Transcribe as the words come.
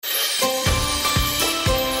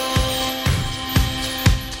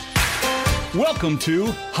Welcome to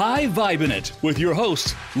High Vibin' It with your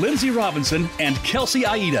hosts, Lindsay Robinson and Kelsey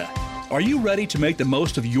Aida. Are you ready to make the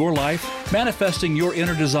most of your life, manifesting your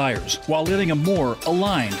inner desires while living a more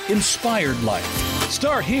aligned, inspired life?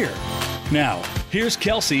 Start here. Now, here's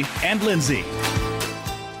Kelsey and Lindsay.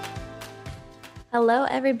 Hello,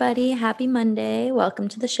 everybody. Happy Monday. Welcome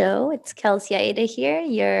to the show. It's Kelsey Aida here,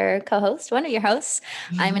 your co-host, one of your hosts.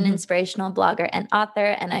 I'm an inspirational blogger and author,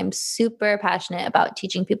 and I'm super passionate about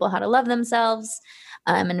teaching people how to love themselves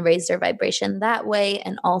and raise their vibration that way,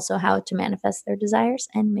 and also how to manifest their desires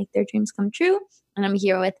and make their dreams come true. And I'm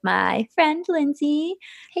here with my friend, Lindsay,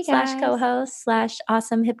 hey guys. / co-host /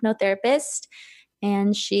 awesome hypnotherapist.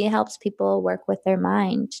 And she helps people work with their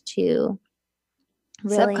mind to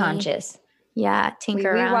really subconscious. Yeah,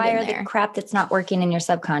 tinker we around in rewire there. The crap that's not working in your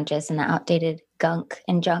subconscious and the outdated gunk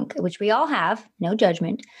and junk, which we all have, no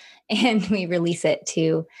judgment, and we release it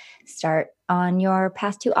to start on your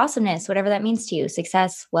path to awesomeness, whatever that means to you.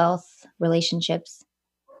 Success, wealth, relationships,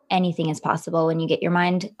 anything is possible when you get your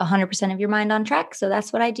mind, 100% of your mind on track. So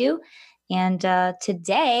that's what I do. And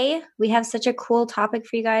today we have such a cool topic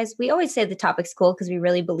for you guys. We always say the topic's cool because we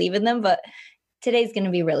really believe in them, but today's going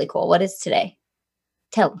to be really cool. What is today?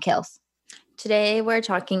 Tell them, Kels. Today, we're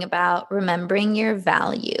talking about remembering your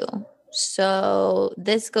value. So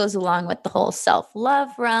this goes along with the whole self-love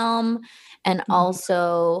realm and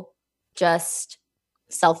also just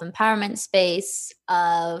self-empowerment space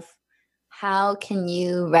of how can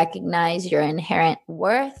you recognize your inherent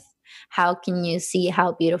worth? How can you see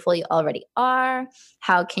how beautiful you already are?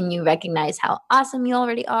 How can you recognize how awesome you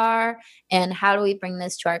already are? And how do we bring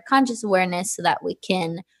this to our conscious awareness so that we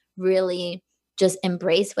can really just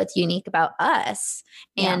embrace what's unique about us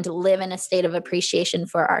and live in a state of appreciation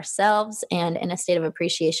for ourselves and in a state of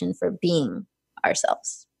appreciation for being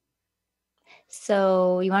ourselves.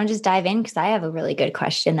 So you want to just dive in? Because I have a really good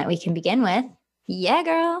question that we can begin with. Yeah,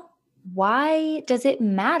 girl. Why does it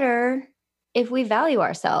matter if we value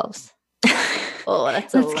ourselves? Oh,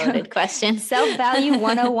 that's a loaded question. Self-value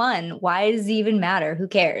 101. Why does it even matter? Who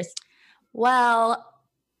cares? Well,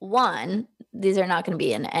 one, these are not going to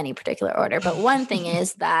be in any particular order, but one thing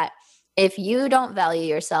is that if you don't value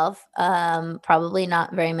yourself, probably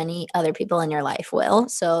not very many other people in your life will.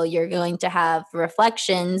 So you're going to have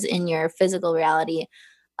reflections in your physical reality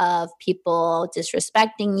of people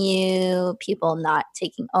disrespecting you, people not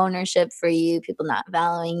taking ownership for you, people not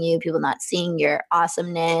valuing you, people not seeing your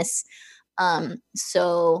awesomeness.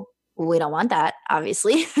 So we don't want that,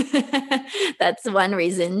 obviously. That's one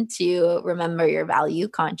reason to remember your value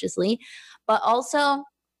consciously. But also,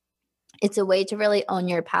 it's a way to really own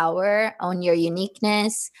your power, own your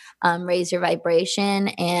uniqueness, raise your vibration.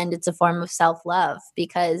 And it's a form of self-love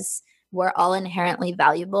because we're all inherently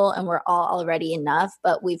valuable and we're all already enough.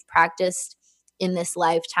 But we've practiced in this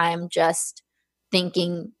lifetime just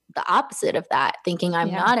thinking the opposite of that, thinking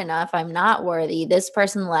I'm not enough, I'm not worthy, this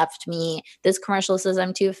person left me, this commercial says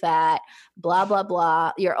I'm too fat, blah, blah,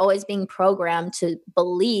 blah. You're always being programmed to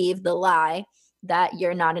believe the lie that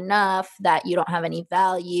you're not enough, that you don't have any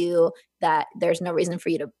value, that there's no reason for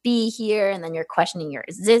you to be here. And then you're questioning your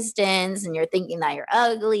existence and you're thinking that you're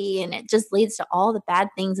ugly. And it just leads to all the bad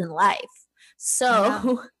things in life.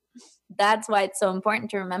 So that's why it's so important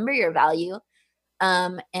to remember your value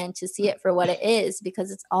and to see it for what it is,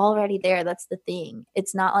 because it's already there. That's the thing.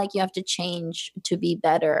 It's not like you have to change to be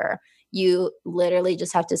better. You literally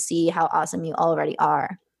just have to see how awesome you already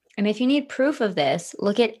are. And if you need proof of this,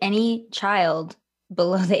 look at any child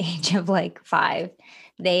below the age of 5.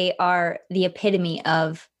 They are the epitome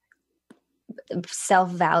of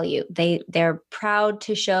self-value. They're proud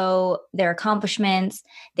to show their accomplishments.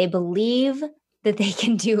 They believe that they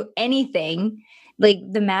can do anything.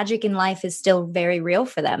 The magic in life is still very real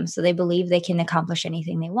for them. So they believe they can accomplish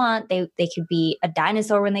anything they want. They could be a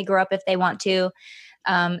dinosaur when they grow up if they want to.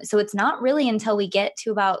 So it's not really until we get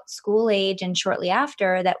to about school age and shortly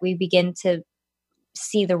after that we begin to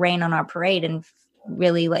see the rain on our parade and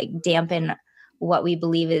really dampen what we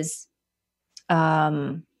believe is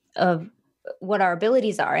of what our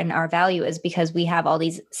abilities are and our value is, because we have all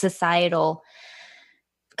these societal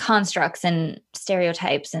constructs and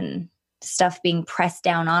stereotypes and stuff being pressed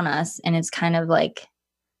down on us. And it's kind of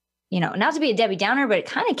not to be a Debbie Downer, but it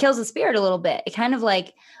kind of kills the spirit a little bit. It kind of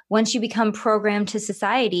once you become programmed to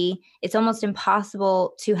society, it's almost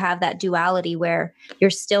impossible to have that duality where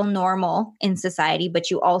you're still normal in society,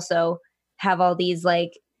 but you also have all these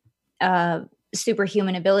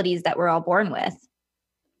superhuman abilities that we're all born with.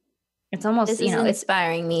 It's almost, This is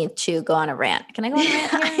inspiring me to go on a rant. Can I go on a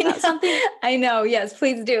rant here about something? I know. Yes,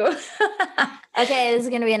 please do. Okay, this is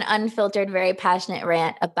going to be an unfiltered, very passionate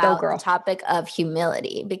rant about the topic of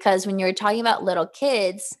humility. Because when you're talking about little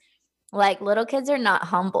kids, like little kids are not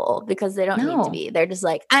humble because they don't need to be. They're just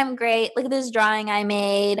like, I'm great. Look at this drawing I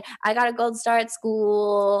made. I got a gold star at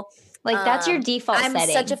school. Like that's your default setting. I'm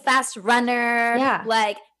such a fast runner. Yeah.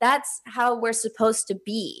 Like that's how we're supposed to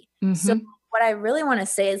be. So what I really want to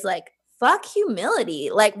say is like, fuck humility.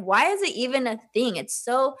 Like, why is it even a thing? It's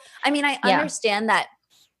so, I mean, I understand that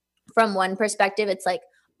from one perspective, it's like,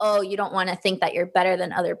 oh, you don't want to think that you're better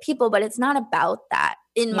than other people, but it's not about that.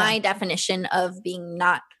 In my definition of being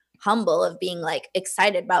not humble, of being like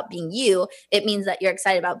excited about being you, it means that you're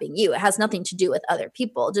excited about being you. It has nothing to do with other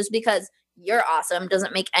people. Just because you're awesome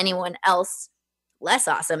doesn't make anyone else less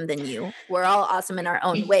awesome than you. We're all awesome in our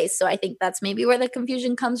own ways. So I think that's maybe where the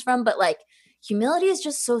confusion comes from. But like humility is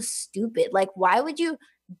just so stupid. Like, why would you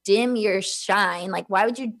dim your shine? Like, why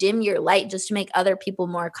would you dim your light just to make other people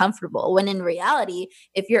more comfortable? When in reality,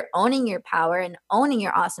 if you're owning your power and owning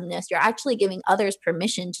your awesomeness, you're actually giving others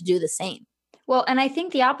permission to do the same. Well, and I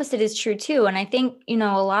think the opposite is true too. And I think, a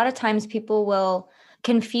lot of times people will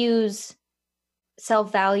confuse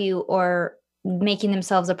self-value or making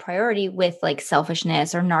themselves a priority with like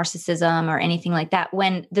selfishness or narcissism or anything like that,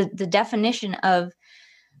 when the definition of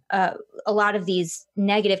a lot of these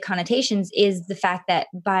negative connotations is the fact that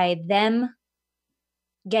by them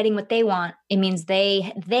getting what they want, it means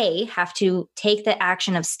they have to take the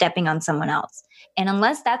action of stepping on someone else. And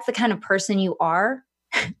unless that's the kind of person you are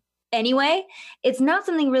anyway, it's not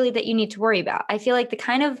something really that you need to worry about. I feel like the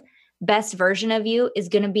kind of best version of you is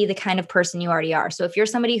going to be the kind of person you already are. So if you're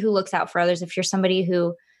somebody who looks out for others, if you're somebody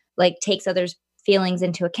who like takes others' feelings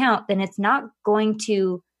into account, then it's not going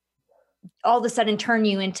to all of a sudden turn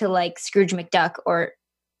you into like Scrooge McDuck or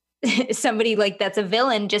somebody like that's a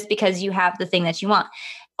villain just because you have the thing that you want.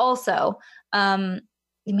 Also, man,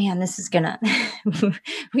 this is gonna,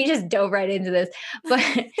 we just dove right into this,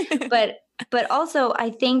 but also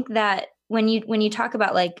I think that when you talk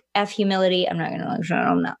about like F humility, I'm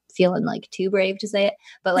not feeling like too brave to say it,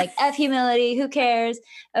 but like F humility, who cares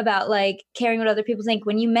about like caring what other people think?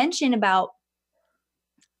 When you mention about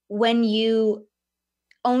when you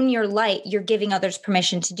own your light, you're giving others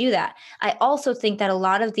permission to do that. I also think that a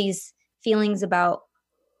lot of these feelings about,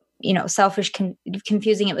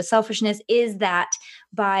 confusing it with selfishness is that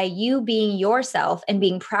by you being yourself and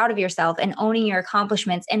being proud of yourself and owning your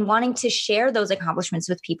accomplishments and wanting to share those accomplishments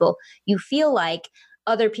with people, you feel like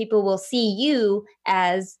other people will see you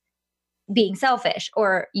as being selfish,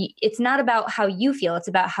 or it's not about how you feel. It's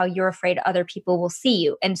about how you're afraid other people will see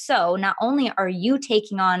you. And so not only are you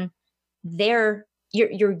taking on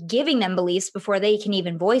you're giving them beliefs before they can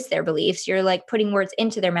even voice their beliefs. You're like putting words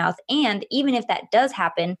into their mouth. And even if that does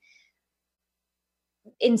happen,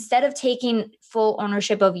 instead of taking full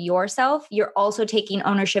ownership of yourself, you're also taking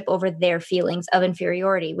ownership over their feelings of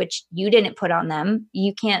inferiority, which you didn't put on them.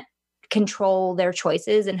 You can't control their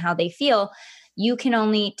choices and how they feel. You can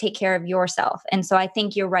only take care of yourself. And so I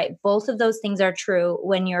think you're right. Both of those things are true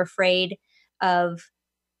when you're afraid of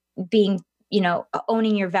being,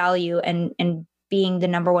 owning your value and being the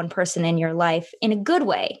number one person in your life in a good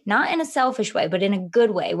way, not in a selfish way, but in a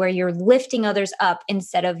good way where you're lifting others up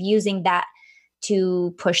instead of using that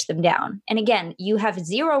to push them down. And again, you have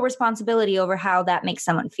zero responsibility over how that makes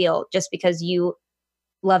someone feel just because you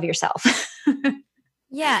love yourself.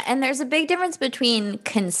 Yeah. And there's a big difference between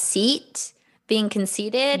conceit, being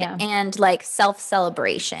conceited, and like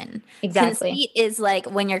self-celebration. Exactly. Conceit is like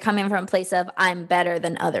when you're coming from a place of I'm better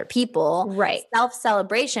than other people. Right.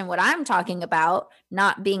 Self-celebration, what I'm talking about,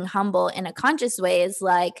 not being humble in a conscious way, is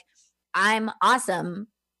like I'm awesome.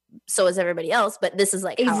 So is everybody else. But this is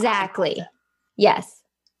like exactly.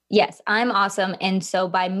 Yes, I'm awesome. And so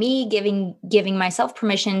by me giving myself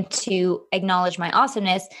permission to acknowledge my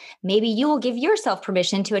awesomeness, maybe you will give yourself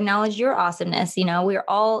permission to acknowledge your awesomeness. We're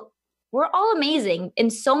all amazing in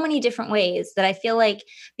so many different ways that I feel like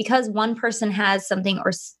because one person has something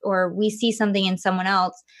or we see something in someone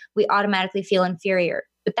else, we automatically feel inferior.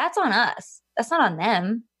 But that's on us. That's not on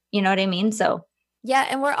them. You know what I mean? So yeah,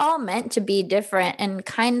 and we're all meant to be different and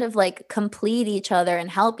kind of like complete each other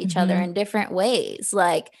and help each other in different ways.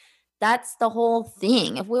 Like that's the whole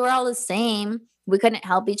thing. If we were all the same, we couldn't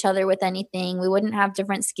help each other with anything. We wouldn't have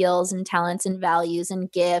different skills and talents and values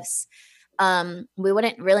and gifts. We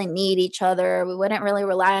wouldn't really need each other. We wouldn't really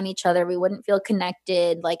rely on each other. We wouldn't feel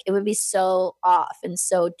connected. Like it would be so off and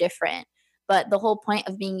so different. But the whole point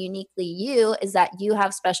of being uniquely you is that you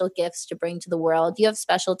have special gifts to bring to the world. You have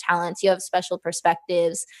special talents. You have special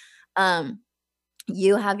perspectives.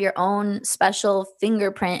 you have your own special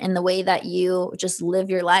fingerprint in the way that you just live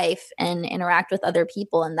your life and interact with other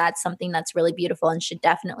people. And that's something that's really beautiful and should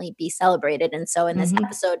definitely be celebrated. And so in this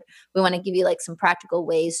episode, we want to give you like some practical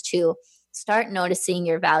ways to start noticing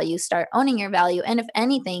your value, start owning your value. And if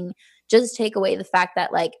anything, just take away the fact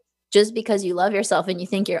that like, just because you love yourself and you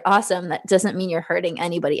think you're awesome, that doesn't mean you're hurting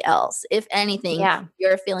anybody else. If anything,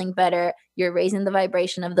 you're feeling better, you're raising the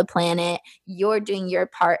vibration of the planet, you're doing your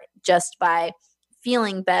part just by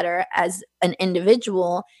feeling better as an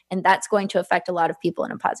individual, and that's going to affect a lot of people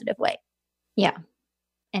in a positive way. Yeah.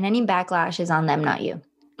 And any backlash is on them, not you.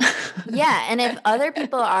 Yeah. And if other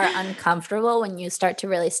people are uncomfortable when you start to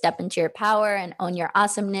really step into your power and own your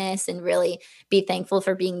awesomeness and really be thankful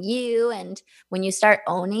for being you, and when you start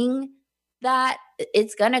owning that,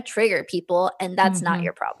 it's going to trigger people, and that's not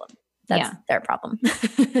your problem. That's their problem.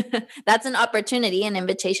 That's an opportunity, an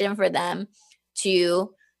invitation for them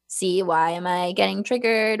to see, why am I getting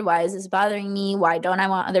triggered? Why is this bothering me? Why don't I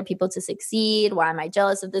want other people to succeed? Why am I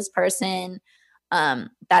jealous of this person?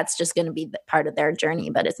 That's just going to be part of their journey,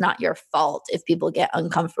 but it's not your fault if people get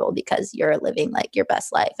uncomfortable because you're living like your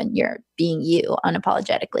best life and you're being you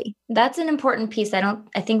unapologetically. That's an important piece. I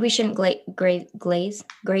think we shouldn't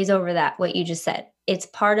graze over that, what you just said. It's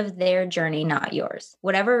part of their journey, not yours.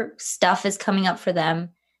 Whatever stuff is coming up for them,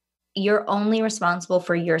 you're only responsible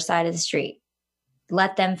for your side of the street.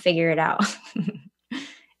 Let them figure it out.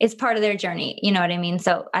 It's part of their journey. You know what I mean?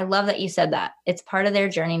 So I love that you said that. It's part of their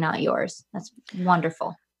journey, not yours. That's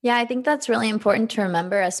wonderful. Yeah, I think that's really important to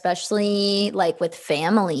remember, especially like with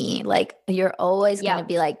family. Like you're always going to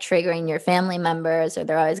be like triggering your family members, or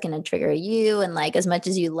they're always going to trigger you. And like as much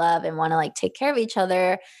as you love and want to like take care of each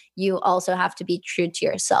other, you also have to be true to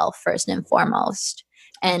yourself first and foremost.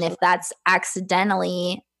 And if that's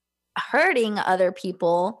accidentally hurting other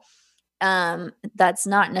people, that's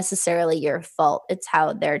not necessarily your fault. It's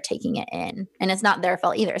how they're taking it in. And it's not their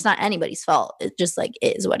fault either. It's not anybody's fault. It just like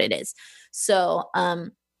is what it is. So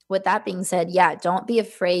with that being said, don't be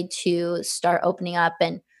afraid to start opening up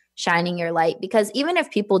and shining your light, because even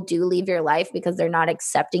if people do leave your life because they're not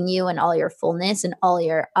accepting you and all your fullness and all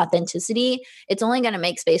your authenticity, it's only going to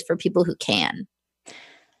make space for people who can.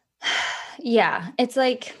 Yeah. It's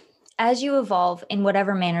like, as you evolve in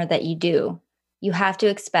whatever manner that you do, you have to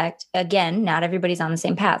expect, again, not everybody's on the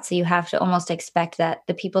same path. So you have to almost expect that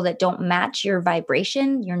the people that don't match your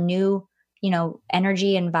vibration, your new,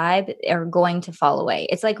 energy and vibe, are going to fall away.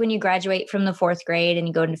 It's like when you graduate from the 4th grade and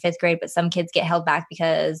you go into 5th grade, but some kids get held back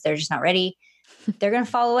because they're just not ready. They're going to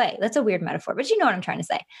fall away. That's a weird metaphor, but you know what I'm trying to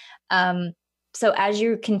say. So as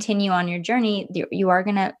you continue on your journey, you are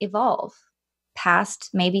going to evolve past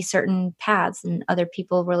maybe certain paths and other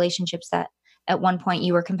people, relationships that at one point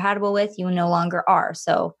you were compatible with, you no longer are.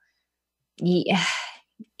 So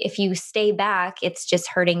if you stay back, it's just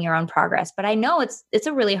hurting your own progress. But I know it's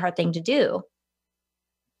a really hard thing to do.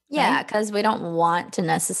 Yeah, because we don't want to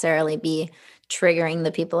necessarily be triggering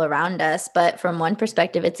the people around us. But from one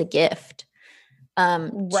perspective, it's a gift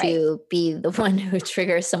to be the one who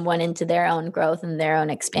triggers someone into their own growth and their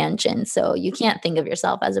own expansion. So you can't think of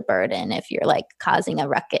yourself as a burden if you're like causing a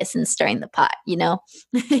ruckus and stirring the pot, you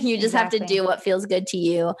just have to do what feels good to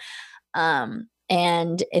you.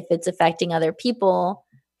 And if it's affecting other people,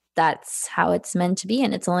 that's how it's meant to be.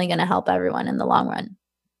 And it's only going to help everyone in the long run.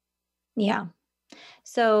 Yeah.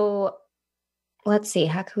 So let's see,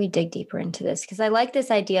 how can we dig deeper into this? Because I like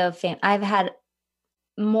this idea of I've had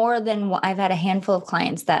a handful of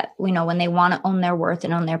clients that, when they want to own their worth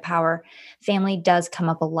and own their power, family does come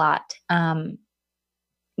up a lot.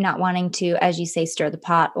 Not wanting to, as you say, stir the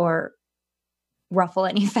pot or ruffle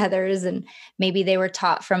any feathers. And maybe they were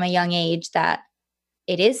taught from a young age that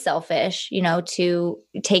it is selfish, to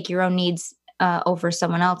take your own needs over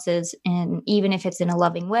someone else's. And even if it's in a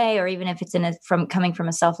loving way, or even if it's coming from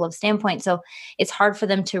a self-love standpoint. So it's hard for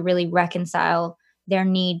them to really reconcile their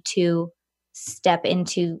need to step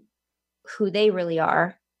into who they really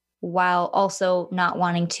are, while also not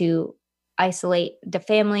wanting to isolate the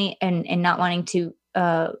family and not wanting to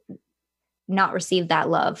not receive that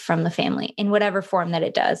love from the family in whatever form that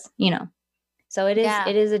it does, So it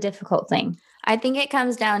is a difficult thing. I think it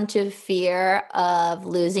comes down to fear of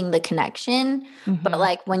losing the connection. Mm-hmm. But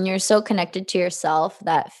like when you're so connected to yourself,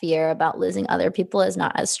 that fear about losing other people is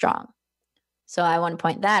not as strong. So I want to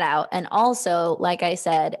point that out. And also, like I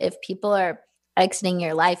said, if people are exiting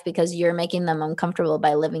your life because you're making them uncomfortable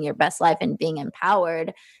by living your best life and being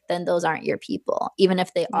empowered, then those aren't your people, even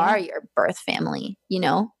if they are your birth family,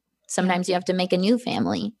 Sometimes you have to make a new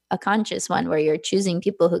family, a conscious one, where you're choosing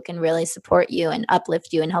people who can really support you and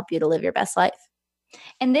uplift you and help you to live your best life.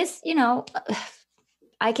 And this,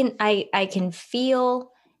 I can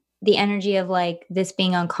feel the energy of like this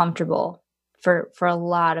being uncomfortable for a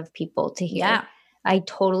lot of people to hear. Yeah. I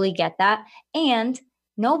totally get that. And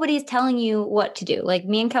nobody's telling you what to do. Like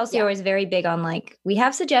me and Kelsey are always very big on like, we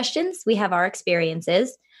have suggestions, we have our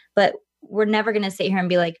experiences, but we're never going to sit here and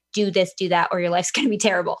be like, do this, do that, or your life's going to be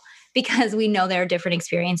terrible, because we know there are different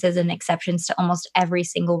experiences and exceptions to almost every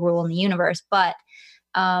single rule in the universe. But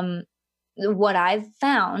what I've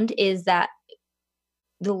found is that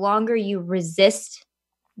the longer you resist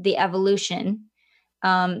the evolution,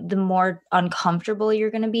 the more uncomfortable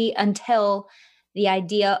you're going to be, until the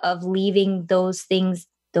idea of leaving those things,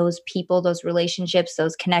 those people, those relationships,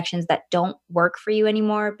 those connections that don't work for you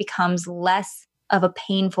anymore becomes less of a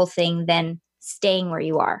painful thing than staying where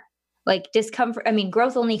you are. Like discomfort, I mean,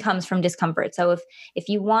 growth only comes from discomfort. So if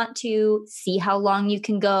you want to see how long you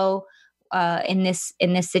can go in this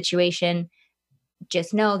situation,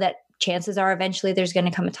 just know that chances are eventually there's going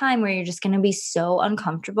to come a time where you're just going to be so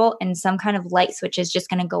uncomfortable and some kind of light switch is just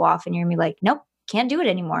going to go off and you're going to be like, nope, can't do it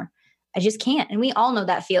anymore. I just can't. And we all know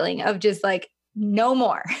that feeling of just like, no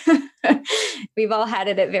more. We've all had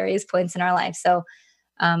it at various points in our life. So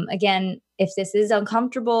again, if this is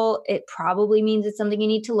uncomfortable, it probably means it's something you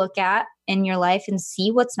need to look at in your life and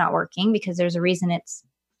see what's not working, because there's a reason it's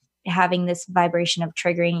having this vibration of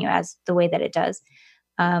triggering you as the way that it does.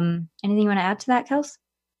 Anything you want to add to that, Kels?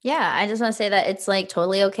 Yeah, I just want to say that it's like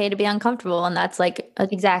totally okay to be uncomfortable. And that's like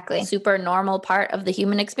exactly super normal part of the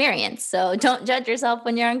human experience. So don't judge yourself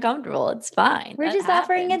when you're uncomfortable. It's fine. We're just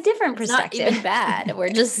offering a different perspective. It's not even bad. We're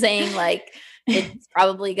just saying like, it's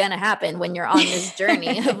probably going to happen when you're on this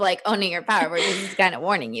journey of like owning your power. We're just kind of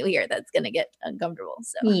warning you here that's going to get uncomfortable.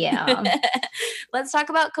 So yeah, let's talk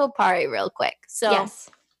about Kopari real quick. So yes.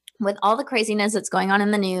 With all the craziness that's going on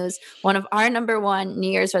in the news, one of our number one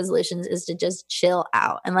New Year's resolutions is to just chill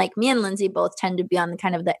out. And like me and Lindsay both tend to be on the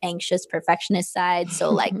kind of the anxious perfectionist side.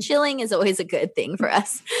 So like chilling is always a good thing for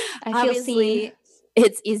us. Obviously,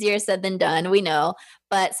 it's easier said than done, we know.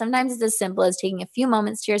 But sometimes it's as simple as taking a few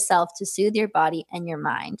moments to yourself to soothe your body and your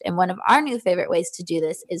mind. And one of our new favorite ways to do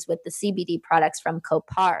this is with the CBD products from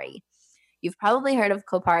Kopari. You've probably heard of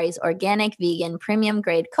Kopari's organic, vegan, premium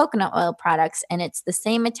grade coconut oil products, and it's the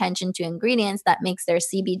same attention to ingredients that makes their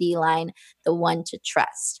CBD line the one to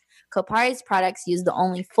trust. Kopari's products use the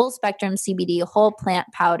only full spectrum CBD whole plant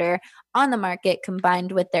powder on the market,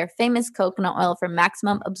 combined with their famous coconut oil for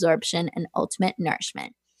maximum absorption and ultimate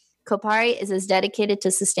nourishment. Kopari is as dedicated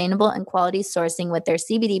to sustainable and quality sourcing with their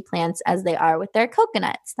CBD plants as they are with their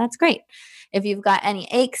coconuts. That's great. If you've got any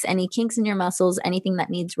aches, any kinks in your muscles, anything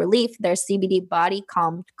that needs relief, their CBD Body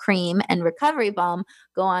Calm Cream and Recovery Balm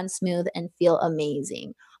go on smooth and feel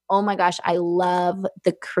amazing. Oh my gosh, I love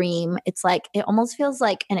the cream. It's like, it almost feels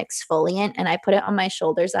like an exfoliant, and I put it on my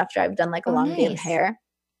shoulders after I've done like a long day of hair.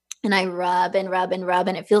 And I rub and rub and rub,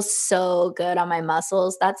 and it feels so good on my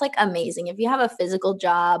muscles. That's like amazing. If you have a physical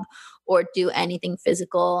job or do anything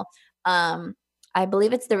physical, I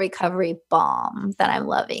believe it's the Recovery Balm that I'm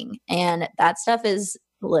loving. And that stuff is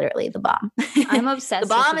literally the bomb. I'm obsessed with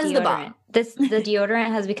the bomb. With the bomb. The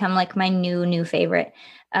deodorant has become like my new favorite.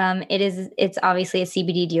 It's obviously a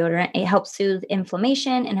CBD deodorant. It helps soothe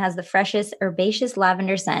inflammation and has the freshest herbaceous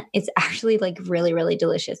lavender scent. It's actually like really, really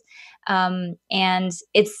delicious. And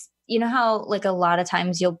it's, you know how like a lot of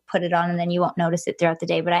times you'll put it on and then you won't notice it throughout the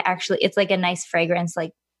day, but it's like a nice fragrance,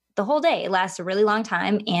 like the whole day. It lasts a really long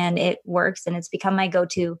time and it works, and it's become my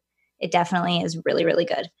go-to. It definitely is really, really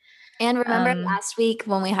good. And remember last week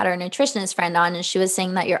when we had our nutritionist friend on, and she was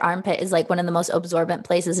saying that your armpit is like one of the most absorbent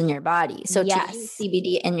places in your body. So to use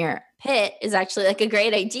CBD in your pit is actually like a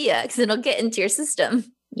great idea because it'll get into your system.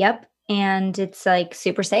 Yep. And it's like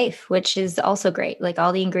super safe, which is also great. Like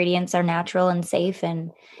all the ingredients are natural and safe.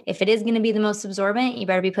 And if it is going to be the most absorbent, you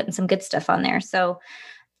better be putting some good stuff on there. So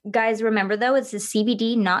guys, remember though, it's the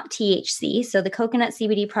CBD, not THC. So the coconut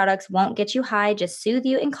CBD products won't get you high, just soothe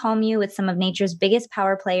you and calm you with some of nature's biggest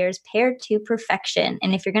power players paired to perfection.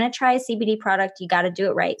 And if you're going to try a CBD product, you got to do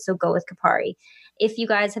it right. So go with Kopari. If you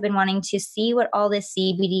guys have been wanting to see what all this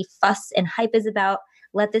CBD fuss and hype is about,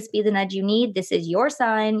 let this be the nudge you need. This is your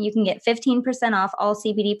sign. You can get 15% off all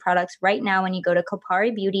CBD products right now when you go to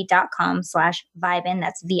koparibeauty.com/Vibin.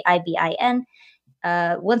 That's VIBIN.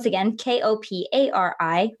 Once again,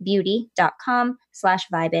 KOPARI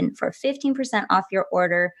beauty.com/Vibin for 15% off your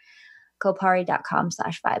order.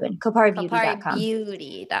 Kopari.com/Vibin.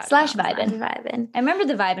 KopariBeauty.com/Vibin. I remember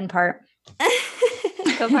the Vibin part.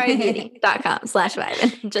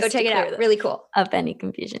 KopariBeauty.com/Vibin. Just go check it out. Really cool. Of any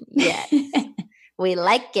confusion. Yes. We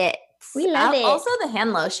like it. We love it. Also, the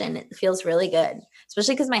hand lotion, it feels really good,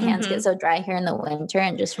 especially because my hands get so dry here in the winter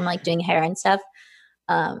and just from like doing hair and stuff.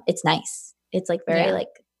 It's nice. It's like very like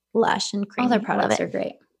lush and creamy. All their products are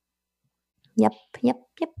great. Yep.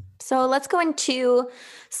 So let's go into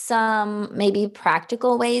some maybe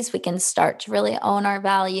practical ways we can start to really own our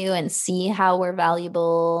value and see how we're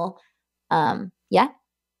valuable. Yeah.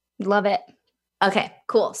 Love it. Okay,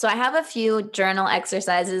 cool. So I have a few journal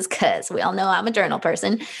exercises because we all know I'm a journal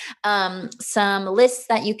person. Some lists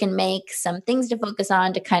that you can make, some things to focus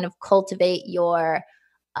on to kind of cultivate your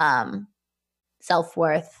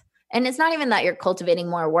self-worth. And it's not even that you're cultivating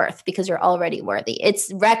more worth because you're already worthy. It's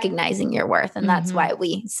recognizing your worth. And that's why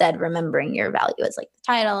we said remembering your value is like the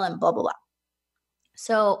title and blah, blah, blah.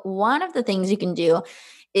 So one of the things you can do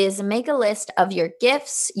is make a list of your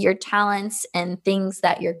gifts, your talents, and things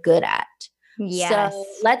that you're good at. Yes. So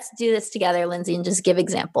let's do this together, Lindsay, and just give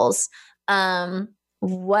examples.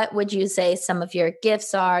 What would you say some of your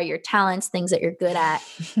gifts are, your talents, things that you're good at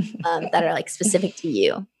that are like specific to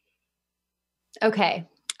you? Okay.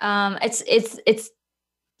 It's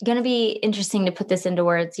going to be interesting to put this into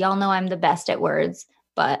words. Y'all know I'm the best at words,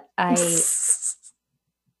 but I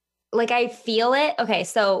feel it. Okay.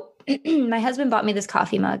 So my husband bought me this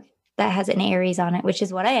coffee mug that has an Aries on it, which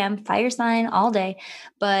is what I am, fire sign all day.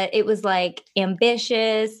 But it was like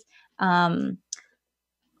ambitious.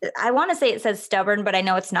 I want to say it says stubborn, but I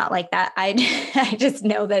know it's not like that. I just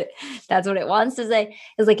know that that's what it wants to say.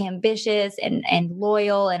 It's like ambitious and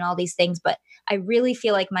loyal and all these things. But I really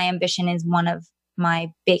feel like my ambition is one of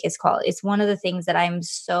my biggest qualities. It's one of the things that I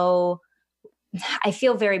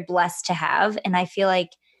feel very blessed to have. And I feel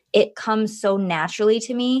like it comes so naturally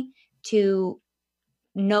to me to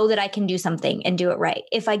know that I can do something and do it right.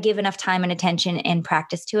 If I give enough time and attention and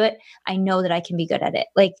practice to it, I know that I can be good at it.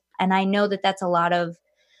 And I know that that's a lot of,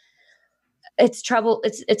 it's trouble.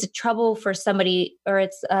 It's a trouble for somebody, or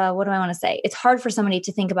it's, what do I want to say? It's hard for somebody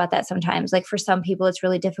to think about that sometimes. Like for some people, it's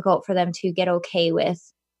really difficult for them to get okay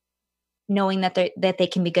with knowing that they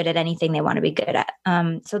can be good at anything they want to be good at.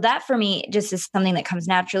 So that for me just is something that comes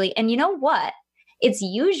naturally. And you know what? It's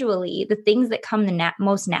usually the things that come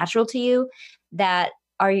most natural to you that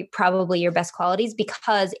are probably your best qualities,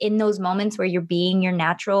 because in those moments where you're being your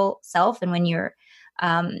natural self and when you're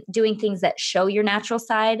doing things that show your natural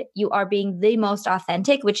side, you are being the most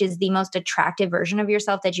authentic, which is the most attractive version of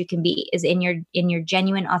yourself that you can be, is in your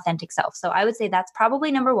genuine, authentic self. So I would say that's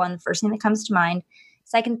probably number one, the first thing that comes to mind.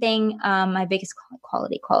 Second thing, my biggest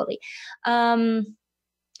quality.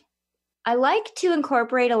 I like to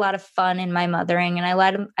incorporate a lot of fun in my mothering, and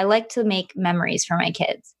I like to make memories for my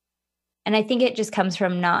kids. And I think it just comes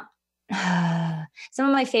from some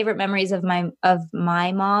of my favorite memories of my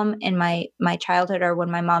mom in my childhood are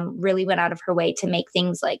when my mom really went out of her way to make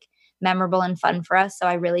things like memorable and fun for us. So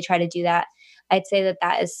I really try to do that. I'd say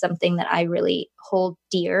that is something that I really hold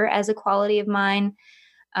dear as a quality of mine.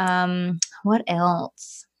 What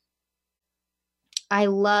else? I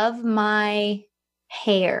love my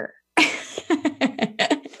hair.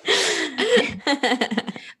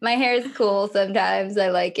 My hair is cool sometimes. I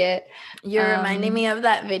like it. You're reminding me of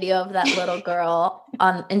that video of that little girl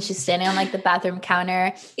and she's standing on like the bathroom counter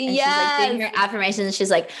and she's like doing her affirmations. She's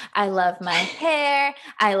like, I love my hair.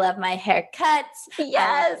 I love my haircuts. Yes.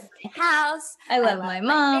 I love my house. I love my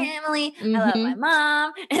mom. Family. I love my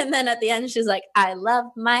mom. And then at the end, she's like, I love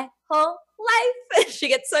my whole life. She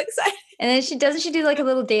gets so excited. And then she do like a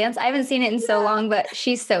little dance. I haven't seen it in so long, but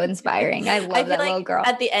she's so inspiring. I love that little girl.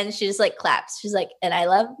 At the end, she just like claps. She's like, and I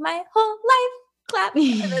love my whole life. Clap.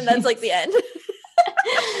 And then that's like the end.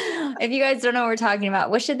 If you guys don't know what we're talking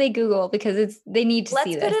about, what should they Google? Because they need to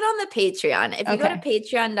see this. Let's put it on the Patreon. If you go to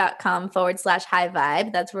patreon.com/high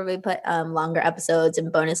vibe, that's where we put longer episodes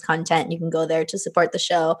and bonus content. You can go there to support the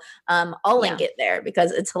show. I'll link it there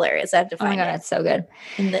because it's hilarious. I have to find it. Oh my God, it's so good.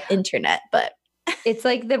 In the internet, but it's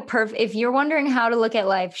like the if you're wondering how to look at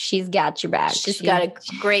life, she's got your back. She's got a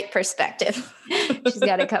great perspective. She's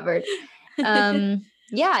got it covered.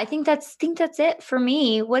 Yeah, I think that's it for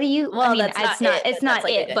me. What do you? Well, I mean, it's not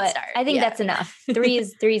it, but I think that's enough. Three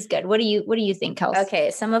is good. What do you think, Kels?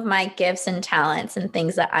 Okay, some of my gifts and talents and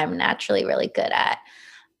things that I'm naturally really good at.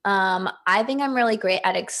 I think I'm really great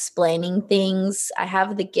at explaining things. I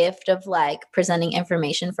have the gift of like presenting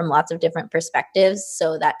information from lots of different perspectives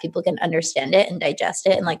so that people can understand it and digest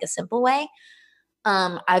it in like a simple way.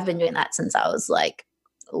 I've been doing that since I was like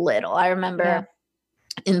little. I remember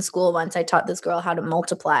in school once I taught this girl how to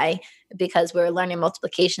multiply because we were learning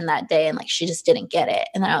multiplication that day and like she just didn't get it.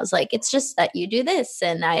 And then I was like, it's just that you do this.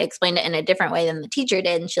 And I explained it in a different way than the teacher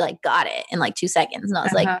did. And she like got it in like 2 seconds. And I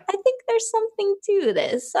was like, I think there's something to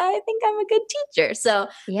this. I think I'm a good teacher. So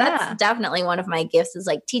that's definitely one of my gifts is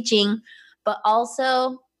like teaching. But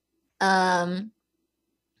also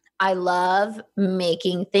I love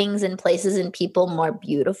making things and places and people more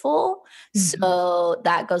beautiful. So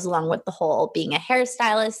that goes along with the whole being a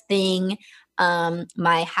hairstylist thing.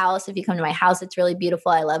 My house, if you come to my house, it's really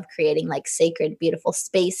beautiful. I love creating like sacred, beautiful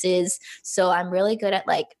spaces. So I'm really good at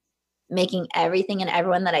like making everything and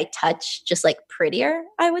everyone that I touch just like prettier,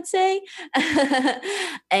 I would say.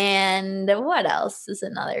 And what else is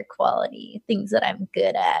another quality? Things that I'm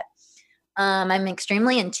good at. I'm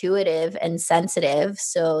extremely intuitive and sensitive.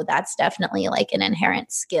 So that's definitely like an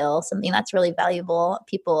inherent skill, something that's really valuable.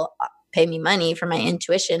 People pay me money for my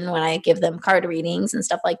intuition when I give them card readings and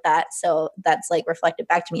stuff like that. So that's like reflected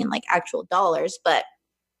back to me in like actual dollars, but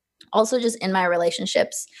also just in my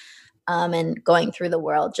relationships and going through the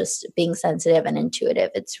world, just being sensitive and intuitive.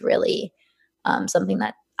 It's really something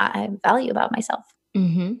that I value about myself.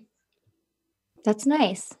 Mm-hmm. That's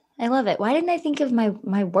nice. I love it. Why didn't I think of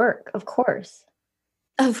my work? Of course.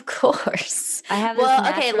 Of course. I have this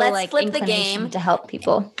natural, okay, let's like, flip the inclination game to help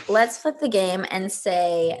people. Let's flip the game and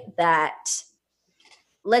say that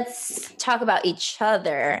let's talk about each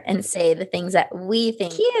other and say the things that we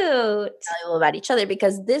think Cute. valuable about each other,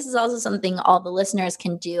 because this is also something all the listeners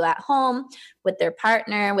can do at home with their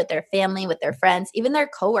partner, with their family, with their friends, even their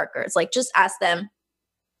coworkers. Like just ask them,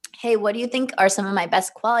 hey, what do you think are some of my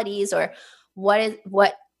best qualities, or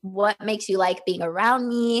what makes you like being around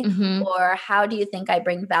me, or how do you think I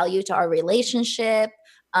bring value to our relationship?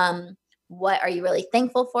 What are you really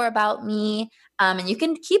thankful for about me? And you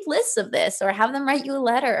can keep lists of this or have them write you a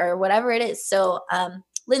letter or whatever it is. So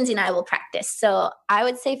Lindsay and I will practice. So I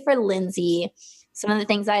would say for Lindsay, some of the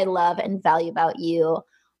things I love and value about you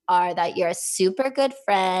are that you're a super good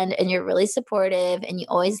friend and you're really supportive, and you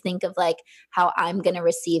always think of like how I'm going to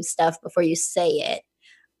receive stuff before you say it,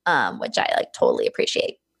 which I like totally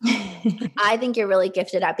appreciate. I think you're really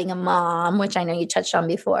gifted at being a mom, which I know you touched on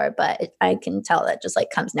before, but I can tell that just like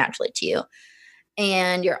comes naturally to you.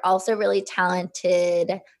 And you're also really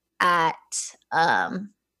talented at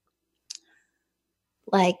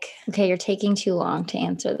okay, you're taking too long to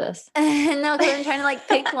answer this. No, because I'm trying to like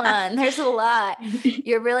pick one. There's a lot.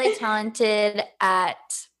 You're really talented at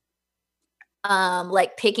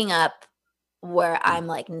like picking up where I'm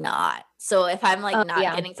like not. So if I'm like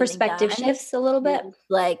not getting perspective done, shifts a little bit,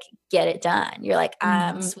 like get it done. You're like,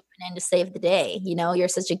 I'm swooping in to save the day. You know, you're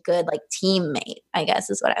such a good like teammate, I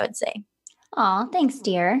guess is what I would say. Aw, thanks,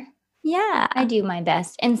 dear. Yeah, I do my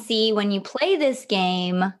best. And see, when you play this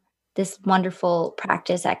game, this wonderful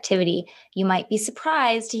practice activity, you might be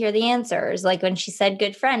surprised to hear the answers. Like when she said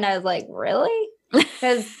good friend, I was like, really?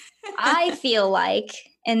 Because I feel like,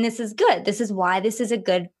 and this is good, this is why this is a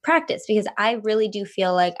good practice, because I really do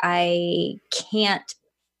feel like I can't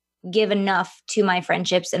give enough to my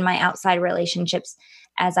friendships and my outside relationships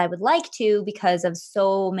as I would like to, because of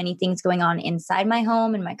so many things going on inside my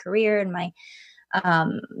home and my career and my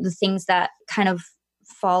the things that kind of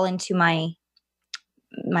fall into my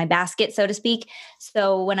basket, so to speak.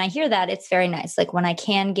 So when I hear that, it's very nice. Like when I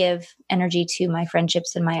can give energy to my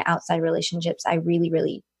friendships and my outside relationships, I really,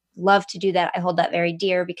 really love to do that. I hold that very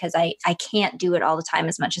dear because I can't do it all the time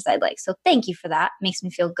as much as I'd like. So thank you for that. Makes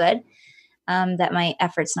me feel good that my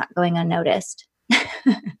effort's not going unnoticed.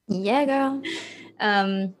 Yeah, girl.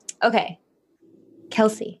 Okay.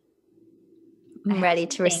 Kelsey. I'm ready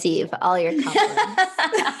to receive all your compliments.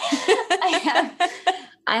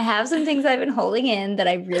 I have some things I've been holding in that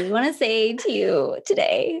I really want to say to you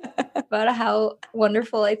today about how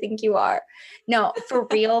wonderful I think you are. No, for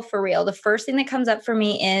real. The first thing that comes up for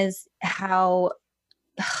me is how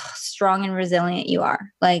strong and resilient you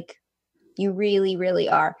are. Like you really, really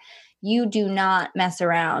are. You do not mess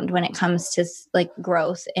around when it comes to like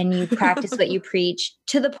growth, and you practice what you preach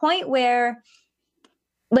to the point where,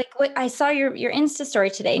 like, what I saw your Insta story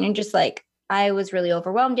today, and you're just like, I was really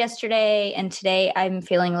overwhelmed yesterday, and today I'm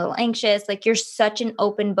feeling a little anxious. Like you're such an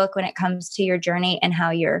open book when it comes to your journey and how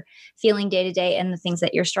you're feeling day to day and the things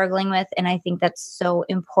that you're struggling with. And I think that's so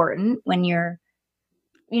important when you're,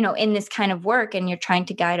 in this kind of work and you're trying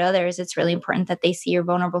to guide others. It's really important that they see your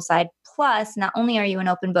vulnerable side. Plus, not only are you an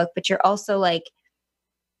open book, but you're also like,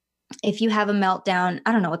 if you have a meltdown,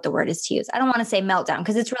 I don't know what the word is to use. I don't want to say meltdown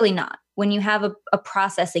because it's really not. When you have a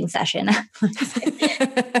processing session,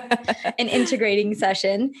 an integrating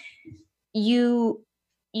session, you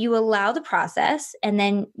allow the process, and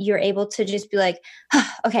then you're able to just be like,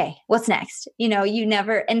 okay, what's next? You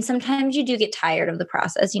never, and sometimes you do get tired of the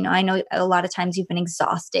process. I know a lot of times you've been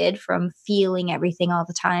exhausted from feeling everything all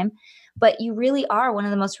the time, but you really are one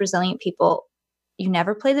of the most resilient people. You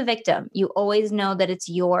never play the victim. You always know that it's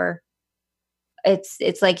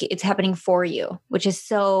like it's happening for you, which is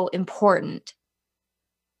so important.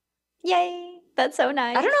 Yay. That's so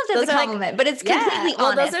nice. I don't know if that's Those a are like- compliment, but it's completely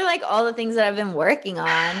well, honest. those are like all the things that I've been working on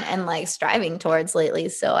and like striving towards lately.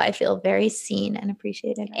 So I feel very seen and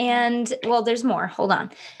appreciated. And well, there's more. Hold on.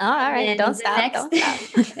 Oh, all right. And Don't the stop. Don't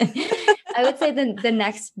stop. I would say the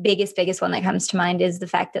next biggest one that comes to mind is the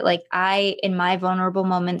fact that like I, in my vulnerable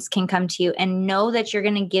moments, can come to you and know that you're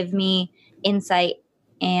going to give me insight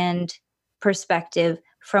and perspective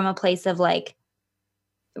from a place of like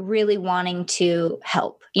really wanting to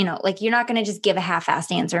help. You know, like you're not going to just give a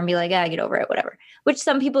half-assed answer and be like, get over it, whatever, which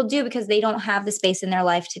some people do because they don't have the space in their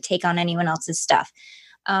life to take on anyone else's stuff.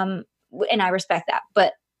 And I respect that.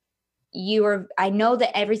 But I know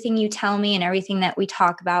that everything you tell me and everything that we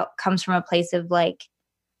talk about comes from a place of like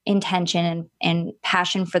intention and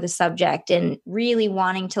passion for the subject and really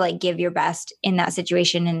wanting to like give your best in that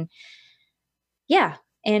situation. And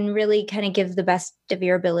and really kind of give the best of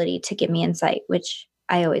your ability to give me insight, which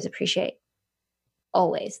I always appreciate.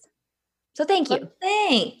 Always. So thank you. Well,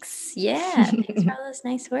 thanks. Yeah. Thanks for all those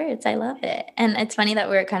nice words. I love it. And it's funny that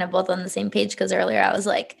we're kind of both on the same page because earlier I was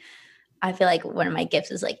like, I feel like one of my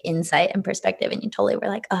gifts is like insight and perspective. And you totally were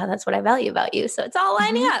like, oh, that's what I value about you. So it's all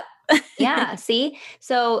lining up. Yeah. See?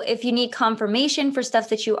 So if you need confirmation for stuff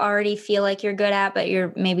that you already feel like you're good at, but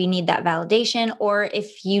you're maybe need that validation, or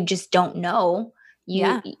if you just don't know,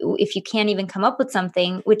 if you can't even come up with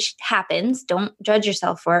something, which happens, don't judge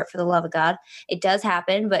yourself for it, for the love of God. It does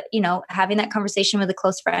happen. But, you know, having that conversation with a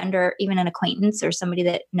close friend or even an acquaintance or somebody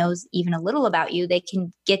that knows even a little about you, they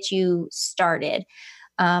can get you started.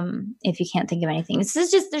 If you can't think of anything, this is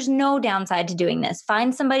just, there's no downside to doing this.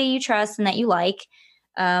 Find somebody you trust and that you like,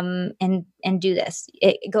 and do this.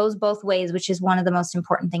 It goes both ways, which is one of the most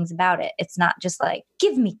important things about it. It's not just like,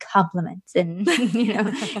 give me compliments and, you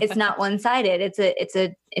know, it's not one-sided. It's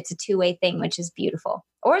a two-way thing, which is beautiful.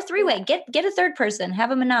 Or a three-way, get a third person,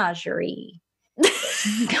 have a menagerie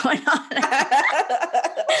going on.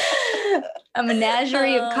 A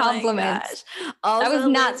menagerie of compliments. Also, that was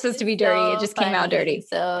not supposed to be dirty. So it just came out dirty.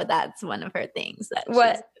 So that's one of her things that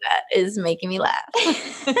is making me laugh.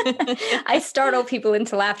 I startle people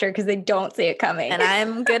into laughter because they don't see it coming. And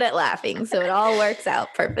I'm good at laughing. So it all works out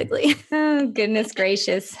perfectly. Oh, goodness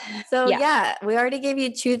gracious. So yeah, we already gave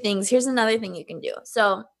you two things. Here's another thing you can do.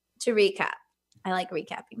 So to recap, I like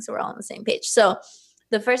recapping. So we're all on the same page. So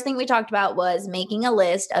the first thing we talked about was making a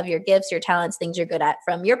list of your gifts, your talents, things you're good at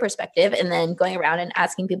from your perspective, and then going around and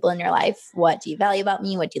asking people in your life, what do you value about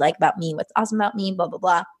me? What do you like about me? What's awesome about me? Blah, blah,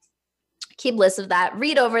 blah. Keep lists of that.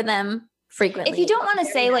 Read over them frequently. If you don't want to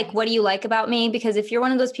say like, what do you like about me? Because if you're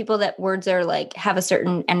one of those people that words are like, have a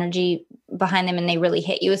certain energy behind them and they really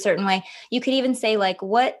hit you a certain way, you could even say like,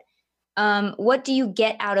 what do you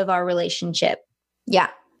get out of our relationship? Yeah.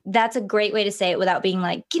 That's a great way to say it without being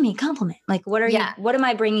like, give me a compliment. Like, what am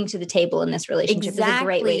I bringing to the table in this relationship? Exactly. Is a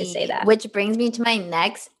great way to say that. Which brings me to my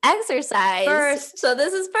next exercise. First. So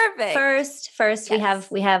this is perfect. First, yes.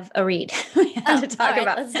 we have a read. We have to talk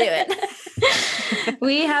about. Let's do it.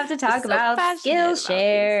 We have to talk about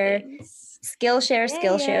Skillshare. Skillshare.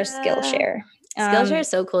 Skillshare is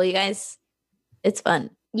so cool, you guys. It's fun.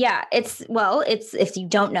 Yeah, it's if you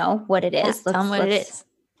don't know what it is, tell them what it is.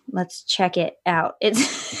 Let's check it out.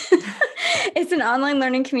 It's an online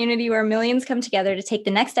learning community where millions come together to take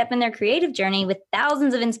the next step in their creative journey with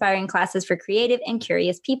thousands of inspiring classes for creative and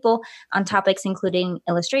curious people on topics including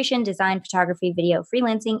illustration, design, photography, video,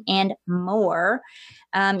 freelancing, and more.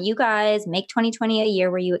 You guys make 2020 a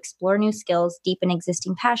year where you explore new skills, deepen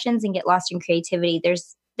existing passions, and get lost in creativity.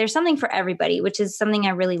 There's something for everybody, which is something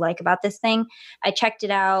I really like about this thing. I checked it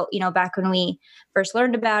out, back when we first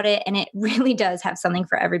learned about it, and it really does have something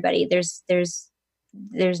for everybody. There's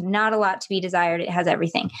not a lot to be desired. It has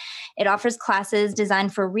everything. It offers classes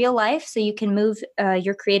designed for real life, so you can move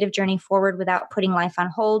your creative journey forward without putting life on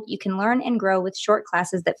hold. You can learn and grow with short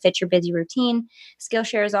classes that fit your busy routine.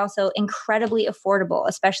 Skillshare is also incredibly affordable,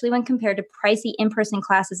 especially when compared to pricey in-person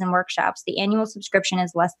classes and workshops. The annual subscription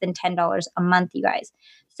is less than $10 a month, you guys.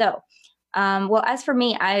 So, as for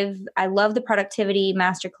me, I love the productivity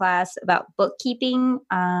masterclass about bookkeeping.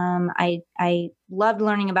 I loved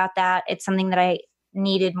learning about that. It's something that I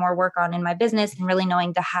needed more work on in my business and really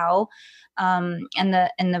knowing the how, and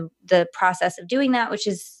the process of doing that, which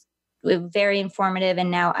is very informative. And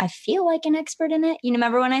now I feel like an expert in it. You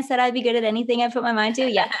remember when I said I'd be good at anything I put my mind to?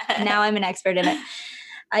 Yeah. Now I'm an expert in it.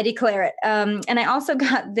 I declare it. And I also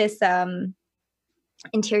got this,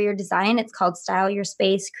 interior design. It's called Style Your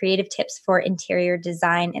Space, Creative Tips for Interior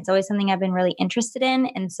Design. It's always something I've been really interested in.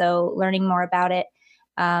 And so learning more about it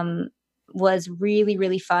was really,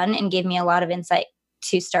 really fun and gave me a lot of insight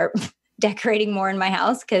to start decorating more in my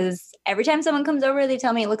house because every time someone comes over, they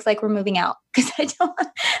tell me it looks like we're moving out because I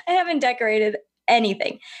haven't decorated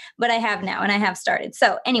anything, but I have now and I have started.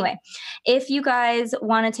 So anyway, if you guys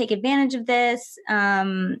want to take advantage of this,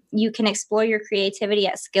 you can explore your creativity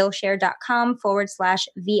at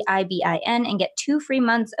Skillshare.com/VIBIN and get 2 free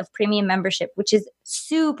months of premium membership, which is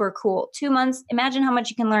super cool. 2 months. Imagine how much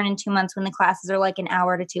you can learn in 2 months when the classes are like an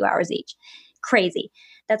hour to 2 hours each. Crazy.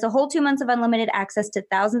 That's a whole 2 months of unlimited access to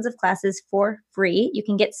thousands of classes for free. You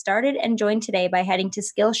can get started and join today by heading to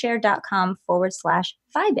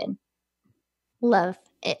Skillshare.com/Vibin. Love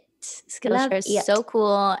it. Skillshare is so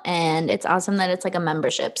cool. And it's awesome that it's like a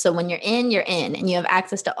membership. So when you're in, and you have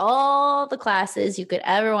access to all the classes you could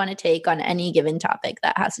ever want to take on any given topic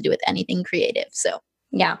that has to do with anything creative. So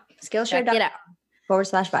yeah,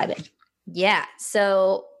 Skillshare.com/Vibin. Yeah.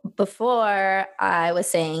 So before I was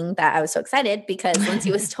saying that I was so excited because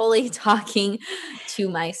Lindsay was totally talking to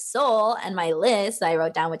my soul and my list I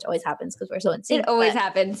wrote down, which always happens because we're so in sync. It always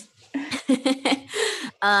happens.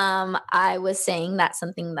 I was saying that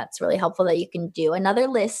something that's really helpful that you can do another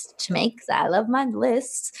list to make, because I love my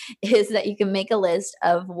lists, is that you can make a list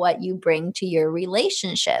of what you bring to your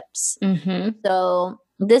relationships. Mm-hmm. So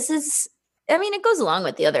this is, I mean, it goes along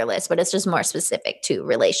with the other list, but it's just more specific to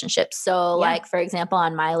relationships. So like, for example,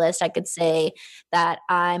 on my list, I could say that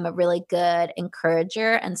I'm a really good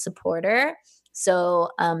encourager and supporter.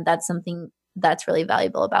 So that's something that's really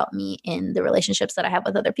valuable about me in the relationships that I have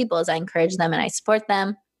with other people, is I encourage them and I support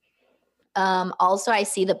them. Also, I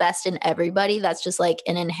see the best in everybody. That's just like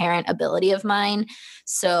an inherent ability of mine.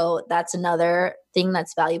 So that's another thing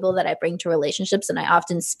that's valuable that I bring to relationships. And I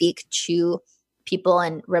often speak to people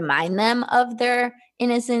and remind them of their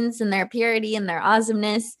innocence and their purity and their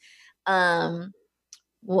awesomeness.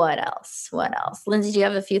 What else? Lindsay, do you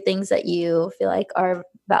have a few things that you feel like are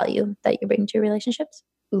value that you bring to your relationships?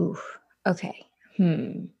 Ooh, okay.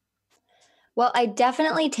 Well, I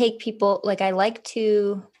definitely take people, like I like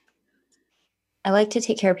to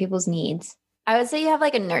take care of people's needs. I would say you have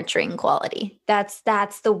like a nurturing quality. That's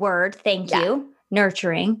the word. Thank you.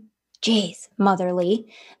 Nurturing. Jeez,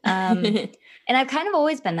 motherly. And I've kind of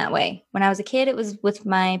always been that way. When I was a kid, it was with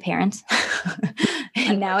my parents.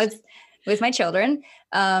 And now it's with my children.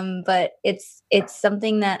 But it's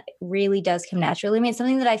something that really does come naturally to me. It's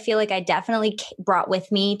something that I feel like I definitely brought with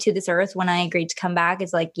me to this earth when I agreed to come back.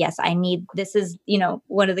 Is like, yes, this is,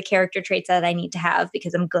 one of the character traits that I need to have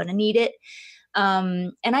because I'm going to need it.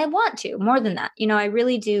 And I want to, more than that, I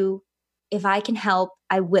really do. If I can help,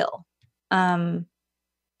 I will. And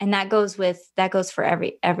that goes for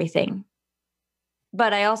everything.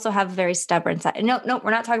 But I also have a very stubborn side. No,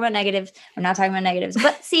 we're not talking about negatives. We're not talking about negatives.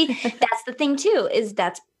 But see, that's the thing too, is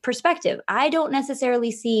that's perspective. I don't necessarily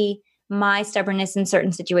see my stubbornness in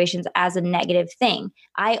certain situations as a negative thing.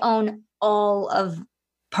 I own all of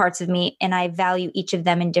parts of me and I value each of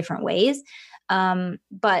them in different ways.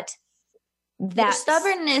 But your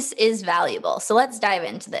stubbornness is valuable. So let's dive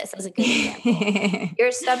into this as a good example.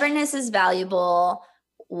 Your stubbornness is valuable.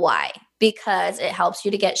 Why? Because it helps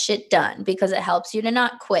you to get shit done, because it helps you to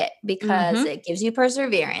not quit, because it gives you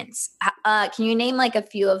perseverance. Can you name like a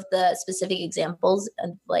few of the specific examples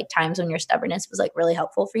of like times when your stubbornness was like really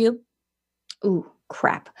helpful for you? Ooh,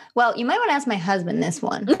 crap. Well, you might want to ask my husband this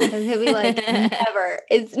one, because he'll be like,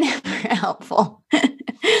 it's never helpful.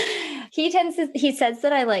 He says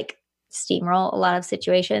that I like steamroll a lot of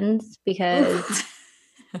situations because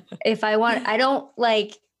I don't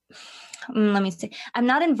like, let me see. I'm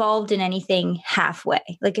not involved in anything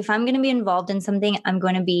halfway. Like if I'm going to be involved in something, I'm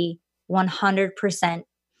going to be 100%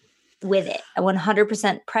 with it,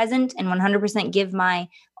 100% present and 100% give my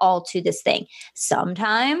all to this thing.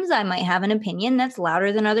 Sometimes I might have an opinion that's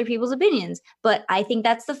louder than other people's opinions, but I think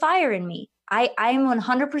that's the fire in me. I'm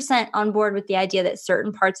 100% on board with the idea that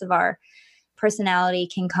certain parts of our personality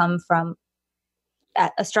can come from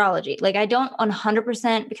astrology. Like I don't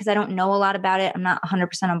 100% because I don't know a lot about it. I'm not 100%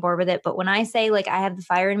 on board with it. But when I say like I have the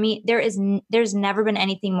fire in me, there's never been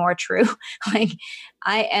anything more true. Like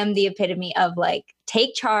I am the epitome of like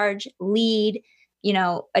take charge, lead,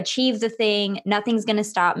 achieve the thing. Nothing's going to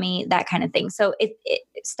stop me, that kind of thing. So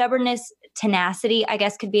stubbornness, tenacity, I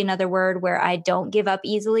guess could be another word, where I don't give up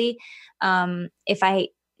easily. If I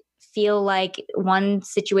feel like one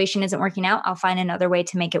situation isn't working out, I'll find another way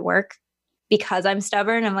to make it work. Because I'm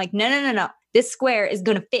stubborn, I'm like, no. This square is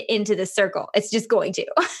going to fit into this circle. It's just going to.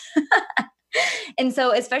 And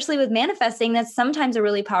so, especially with manifesting, that's sometimes a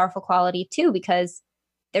really powerful quality too, because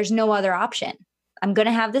there's no other option. I'm going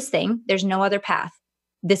to have this thing. There's no other path.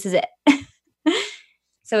 This is it.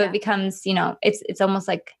 So it becomes, it's almost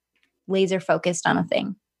like laser focused on a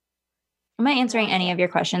thing. Am I answering any of your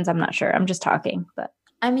questions? I'm not sure. I'm just talking, but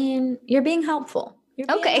I mean, you're being helpful. You're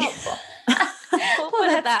being okay. helpful.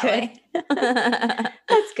 Well, that's good.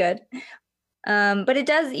 That's good. But it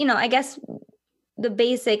does, I guess the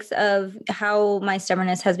basics of how my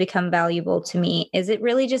stubbornness has become valuable to me is it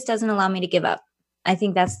really just doesn't allow me to give up. I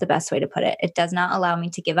think that's the best way to put it. It does not allow me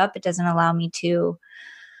to give up. It doesn't allow me to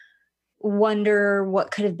wonder what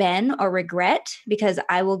could have been or regret, because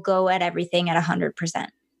I will go at everything at 100%.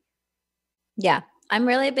 Yeah. I'm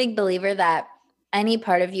really a big believer that any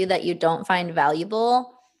part of you that you don't find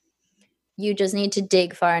valuable, you just need to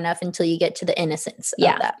dig far enough until you get to the innocence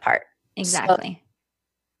of that part. Exactly.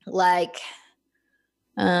 So, like,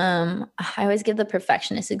 I always give the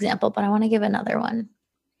perfectionist example, but I want to give another one.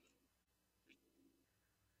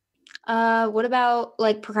 What about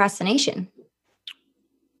like procrastination?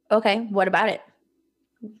 Okay. What about it?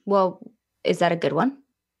 Well, is that a good one?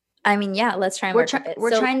 I mean, yeah, let's try and work with it.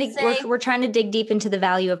 We're trying to dig deep into the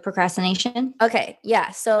value of procrastination. Okay.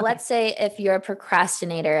 Yeah. So let's say if you're a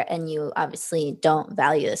procrastinator and you obviously don't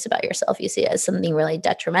value this about yourself, you see it as something really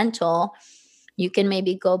detrimental, you can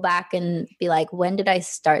maybe go back and be like, when did I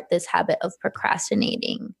start this habit of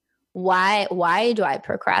procrastinating? Why do I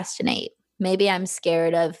procrastinate? Maybe I'm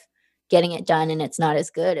scared of getting it done and it's not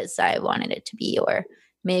as good as I wanted it to be. Or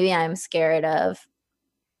maybe I'm scared of,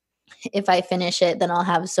 if I finish it, then I'll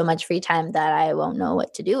have so much free time that I won't know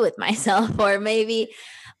what to do with myself. Or maybe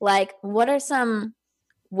like, what are some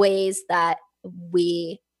ways that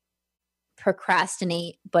we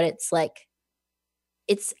procrastinate, but it's like,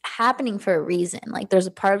 it's happening for a reason. Like there's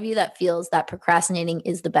a part of you that feels that procrastinating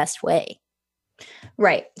is the best way.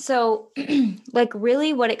 Right. So like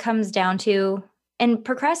really what it comes down to, and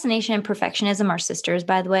procrastination and perfectionism are sisters,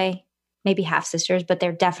 by the way, maybe half sisters, but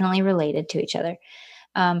they're definitely related to each other.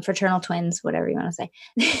 Fraternal twins, whatever you want to say,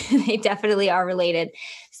 they definitely are related.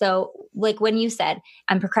 So like when you said,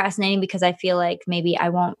 I'm procrastinating because I feel like maybe I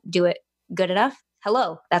won't do it good enough.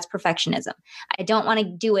 Hello, that's perfectionism. I don't want to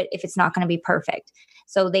do it if it's not going to be perfect.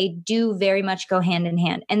 So they do very much go hand in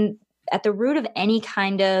hand. And at the root of any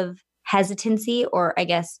kind of hesitancy, or I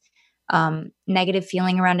guess negative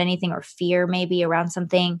feeling around anything, or fear maybe around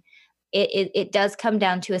something, it does come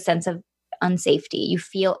down to a sense of unsafety. You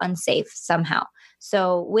feel unsafe somehow.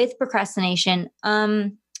 So with procrastination,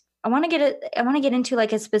 I want to get into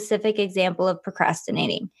like a specific example of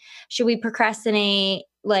procrastinating. Should we procrastinate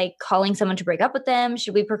like calling someone to break up with them?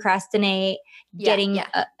 Should we procrastinate getting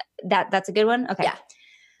that's a good one? Okay. Yeah.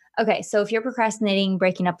 Okay. So if you're procrastinating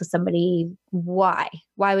breaking up with somebody, why?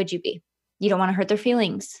 Why would you be? You don't want to hurt their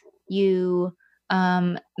feelings. You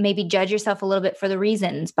maybe judge yourself a little bit for the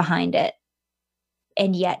reasons behind it.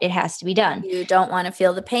 And yet it has to be done. You don't want to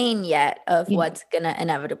feel the pain yet of what's going to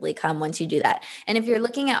inevitably come once you do that. And if you're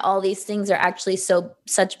looking at all these things are actually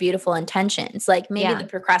such beautiful intentions, like maybe the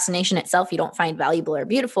procrastination itself you don't find valuable or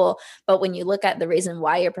beautiful, but when you look at the reason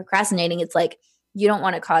why you're procrastinating, it's like you don't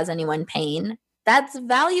want to cause anyone pain. That's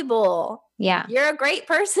valuable. Yeah. You're a great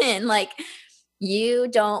person. Like you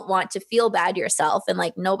don't want to feel bad yourself, and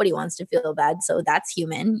like nobody wants to feel bad. So that's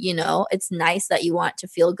human, it's nice that you want to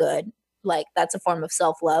feel good. Like that's a form of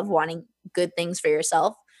self-love, wanting good things for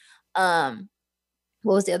yourself. What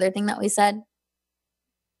was the other thing that we said?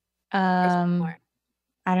 I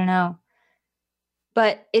don't know.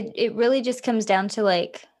 But it really just comes down to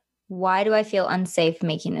like, why do I feel unsafe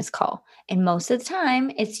making this call? And most of the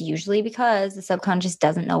time, it's usually because the subconscious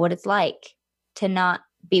doesn't know what it's like to not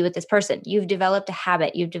be with this person. You've developed a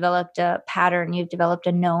habit, you've developed a pattern, you've developed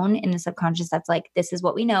a known in the subconscious that's like, this is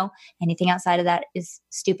what we know. Anything outside of that is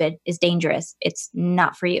stupid, is dangerous. It's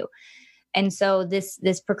not for you. And so this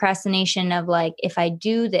procrastination of like, if I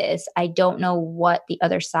do this, I don't know what the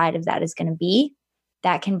other side of that is going to be.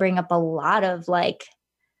 That can bring up a lot of like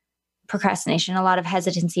procrastination, a lot of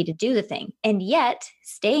hesitancy to do the thing. And yet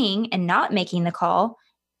staying and not making the call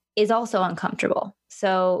is also uncomfortable.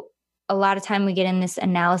 So a lot of time we get in this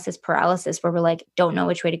analysis paralysis where we're like, don't know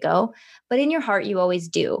which way to go. But in your heart, you always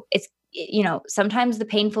do. It's, sometimes the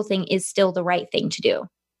painful thing is still the right thing to do.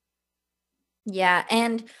 Yeah.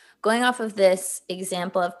 And going off of this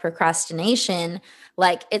example of procrastination,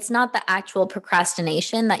 like it's not the actual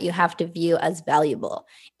procrastination that you have to view as valuable.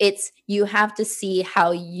 It's you have to see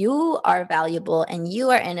how you are valuable and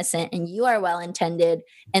you are innocent and you are well-intended.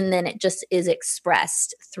 And then it just is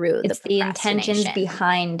expressed through the intentions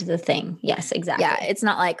behind the thing. Yes, exactly. Yeah. It's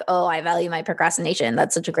not like, oh, I value my procrastination.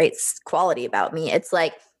 That's such a great quality about me. It's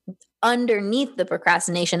like, underneath the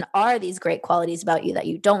procrastination are these great qualities about you that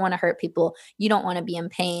you don't want to hurt people. You don't want to be in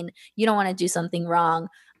pain. You don't want to do something wrong,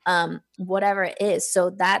 whatever it is. So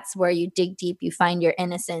that's where you dig deep, you find your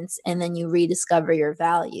innocence, and then you rediscover your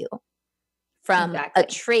value. from a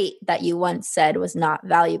trait that you once said was not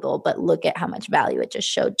valuable, but look at how much value it just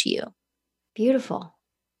showed to you. Beautiful.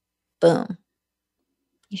 Boom.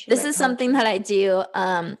 This is something that I do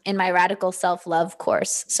in my Radical Self-Love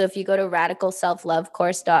course. So if you go to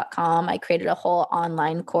radicalselflovecourse.com, I created a whole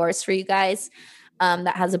online course for you guys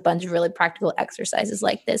that has a bunch of really practical exercises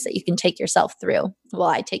like this that you can take yourself through. Well,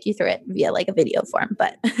 I take you through it via like a video form,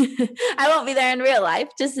 but I won't be there in real life,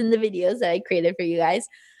 just in the videos that I created for you guys.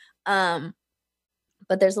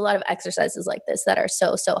 But there's a lot of exercises like this that are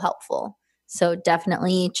so, so helpful. So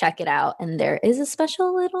definitely check it out. And there is a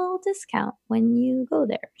special little discount when you go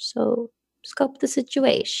there. So scope the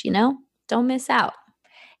situation, don't miss out.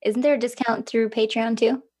 Isn't there a discount through Patreon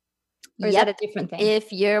too? Or is that a different thing?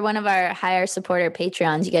 If you're one of our higher supporter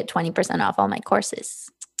Patreons, you get 20% off all my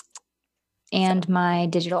courses. And my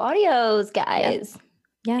digital audios, guys.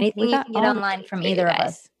 Yeah. Anything you can get online from either of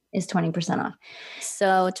us is 20% off.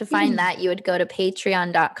 So to find that, you would go to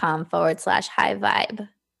patreon.com/high-vibe.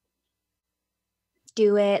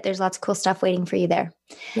 Do it. There's lots of cool stuff waiting for you there.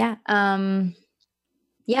 Yeah.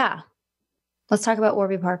 Yeah. Let's talk about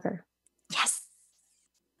Warby Parker. Yes.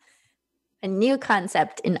 A new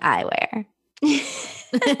concept in eyewear.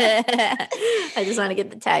 I just want to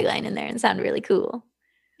get the tagline in there and sound really cool.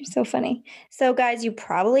 You're so funny. So guys, you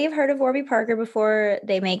probably have heard of Warby Parker before.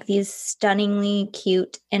 They make these stunningly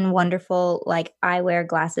cute and wonderful like eyewear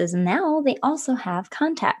glasses. And now they also have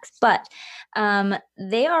contacts, but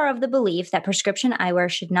they are of the belief that prescription eyewear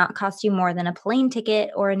should not cost you more than a plane ticket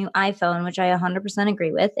or a new iPhone, which I 100%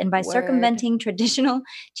 agree with. And by circumventing traditional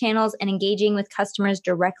channels and engaging with customers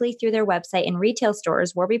directly through their website and retail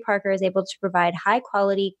stores, Warby Parker is able to provide high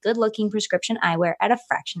quality, good looking prescription eyewear at a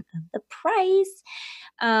fraction of the price.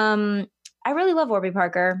 I really love Warby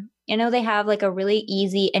Parker. They have like a really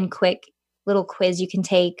easy and quick little quiz you can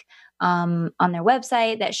take on their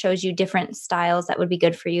website that shows you different styles that would be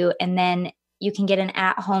good for you. And then you can get an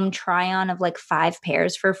at-home try-on of like 5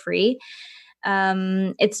 pairs for free.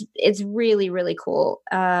 It's really, really cool.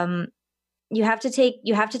 You have to take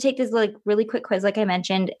this like really quick quiz, like I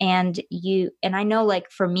mentioned, and I know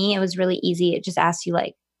like for me, it was really easy. It just asks you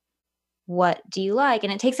like, what do you like?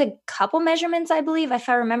 And it takes a couple measurements, I believe, if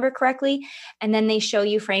I remember correctly. And then they show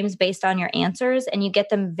you frames based on your answers and you get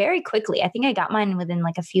them very quickly. I think I got mine within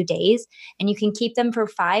like a few days, and you can keep them for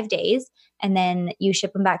 5 days and then you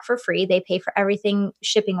ship them back for free. They pay for everything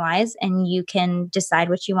shipping wise and you can decide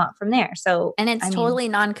what you want from there. So, and it's totally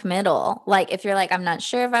non-committal. Like if you're like, I'm not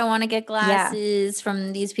sure if I want to get glasses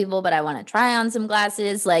from these people, but I want to try on some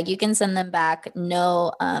glasses, like you can send them back.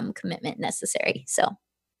 No commitment necessary. So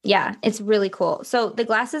yeah, it's really cool. So the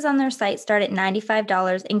glasses on their site start at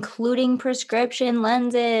 $95, including prescription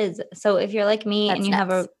lenses. So if you're like me and you have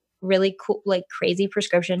a really cool, like crazy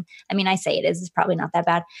prescription, I mean, I say it's probably not that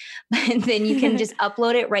bad, but then you can just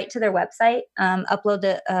upload it right to their website, upload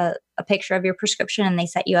a picture of your prescription, and they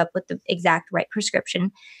set you up with the exact right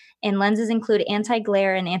prescription. And lenses include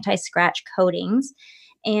anti-glare and anti-scratch coatings.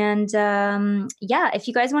 And if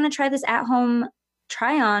you guys want to try this at home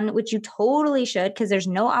try on, which you totally should, because there's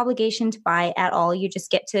no obligation to buy at all. You just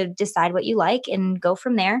get to decide what you like and go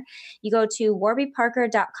from there. You go to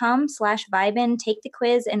warbyparker.com/vibin, take the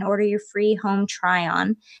quiz and order your free home try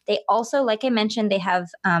on. They also, like I mentioned, they have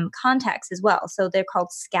contacts as well. So they're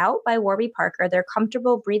called Scout by Warby Parker. They're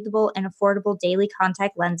comfortable, breathable, and affordable daily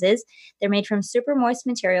contact lenses. They're made from super moist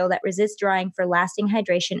material that resists drying for lasting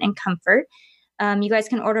hydration and comfort. You guys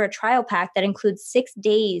can order a trial pack that includes 6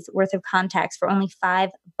 days worth of contacts for only $5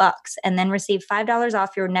 and then receive $5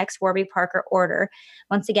 off your next Warby Parker order.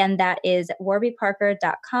 Once again, that is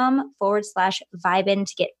warbyparker.com/vibin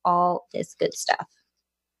to get all this good stuff.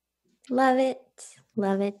 Love it.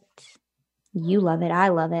 Love it. You love it. I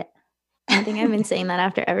love it. I think I've been saying that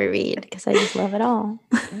after every read because I just love it all.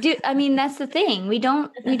 Dude, I mean, that's the thing. We don't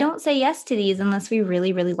say yes to these unless we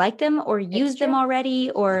really, really like them or use them already,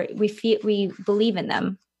 or we believe in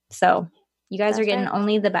them. So you guys are getting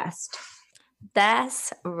only the best.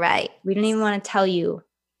 That's right. We don't even want to tell you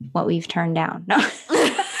what we've turned down. No.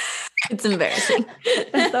 It's embarrassing.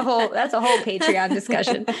 That's a whole Patreon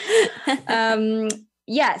discussion.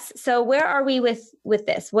 Yes. So where are we with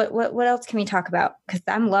this? What else can we talk about? Because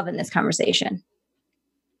I'm loving this conversation.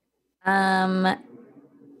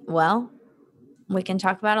 Well, we can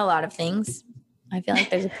talk about a lot of things. I feel like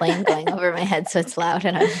there's a plane going over my head, so it's loud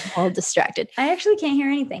and I'm all distracted. I actually can't hear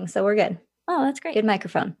anything, so we're good. Oh, that's great. Good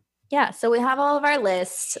microphone. Yeah. So we have all of our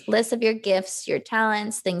lists of your gifts, your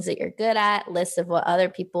talents, things that you're good at, lists of what other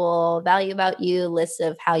people value about you, lists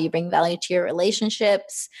of how you bring value to your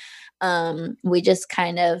relationships. We just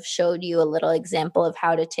kind of showed you a little example of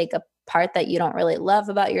how to take a part that you don't really love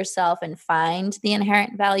about yourself and find the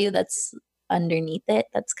inherent value that's underneath it,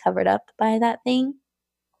 that's covered up by that thing.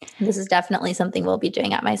 This is definitely something we'll be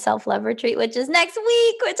doing at my self-love retreat, which is next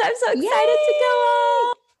week, which I'm so excited to go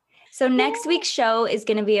on. So next week's show is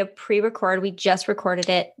going to be a pre-record. We just recorded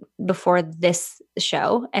it before this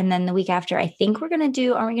show. And then the week after, I think aren't we going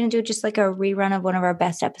to do just like a rerun of one of our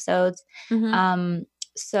best episodes? Mm-hmm.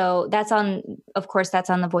 So that's on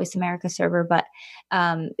the Voice America server. But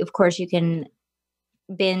of course, you can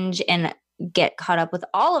binge and get caught up with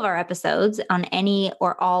all of our episodes on any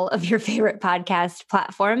or all of your favorite podcast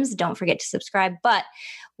platforms. Don't forget to subscribe. But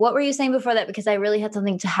what were you saying before that? Because I really had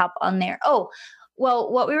something to hop on there. Oh,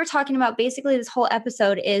 well, what we were talking about basically this whole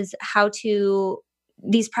episode is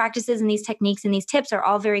these practices and these techniques and these tips are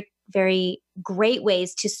all very, very great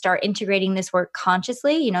ways to start integrating this work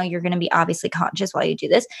consciously. You're going to be obviously conscious while you do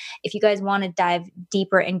this. If you guys want to dive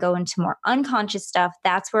deeper and go into more unconscious stuff,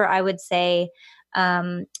 that's where I would say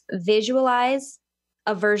visualize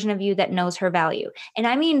a version of you that knows her value. And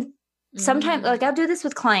I mean, sometimes like I'll do this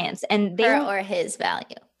with clients and her or his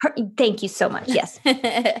value. Thank you so much. Yes.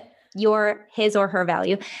 Your, his or her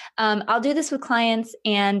value. I'll do this with clients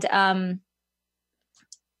and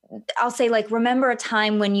I'll say like, remember a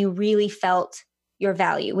time when you really felt your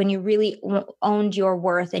value, when you really owned your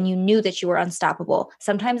worth and you knew that you were unstoppable.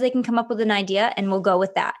 Sometimes they can come up with an idea and we'll go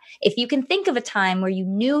with that. If you can think of a time where you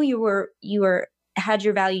knew you had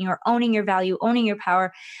your value, you were owning your value, owning your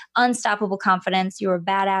power, unstoppable confidence, you were a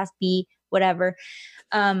badass bee, whatever.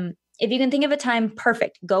 If you can think of a time,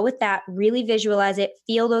 perfect. Go with that. Really visualize it.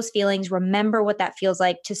 Feel those feelings. Remember what that feels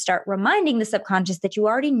like to start reminding the subconscious that you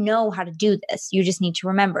already know how to do this. You just need to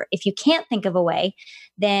remember. If you can't think of a way,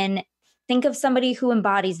 then think of somebody who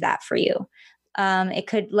embodies that for you. It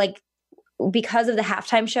could because of the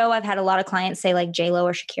halftime show, I've had a lot of clients say like J-Lo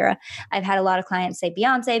or Shakira. I've had a lot of clients say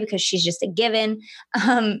Beyonce because she's just a given.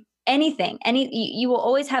 You will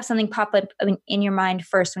always have something pop up in your mind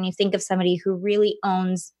first when you think of somebody who really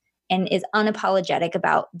owns and is unapologetic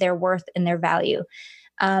about their worth and their value.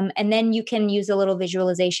 And then you can use a little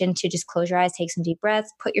visualization to just close your eyes, take some deep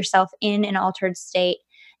breaths, put yourself in an altered state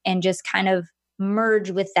and just kind of merge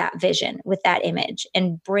with that vision, with that image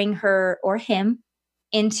and bring her or him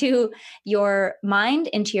into your mind,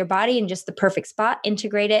 into your body in just the perfect spot,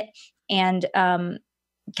 integrate it and kind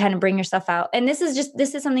of bring yourself out. And this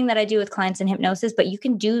is something that I do with clients in hypnosis, but you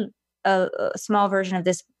can do a small version of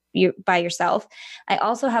this by yourself. I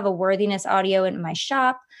also have a worthiness audio in my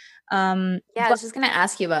shop. I was just going to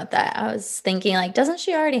ask you about that. I was thinking like, doesn't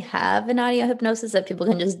she already have an audio hypnosis that people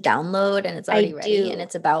can just download and it's already ready and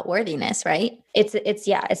it's about worthiness, right? It's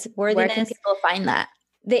worthiness. Where can people find that?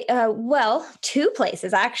 Two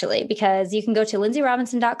places actually, because you can go to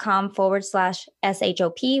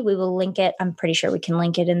lindsayrobinson.com/SHOP. We will link it. I'm pretty sure we can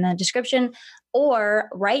link it in the description. Or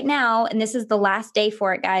right now, and this is the last day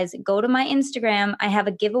for it, guys, go to my Instagram. I have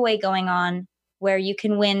a giveaway going on where you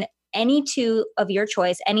can win any two of your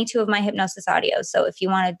choice, any two of my hypnosis audios. So if you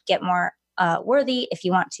want to get more worthy, if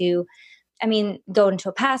you want to, go into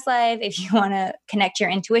a past life, if you want to connect your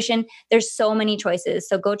intuition, there's so many choices.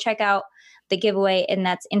 So go check out the giveaway, and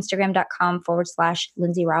that's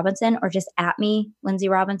Instagram.com/Lindsay Robinson, or just at me, Lindsay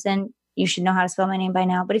Robinson. You should know how to spell my name by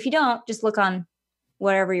now. But if you don't, just look on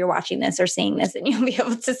wherever you're watching this or seeing this and you'll be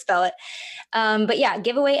able to spell it. But yeah,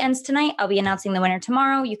 giveaway ends tonight. I'll be announcing the winner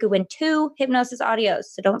tomorrow. You could win 2 hypnosis audios.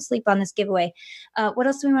 So don't sleep on this giveaway. What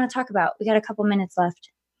else do we want to talk about? We got a couple minutes left.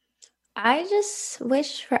 I just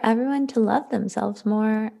wish for everyone to love themselves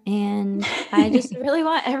more. And I just really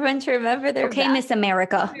want everyone to remember their okay, Miss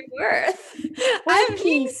America. Worth. I'm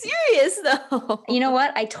being serious though. You know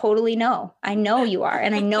what? I totally know. I know you are.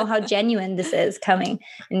 And I know how genuine this is coming.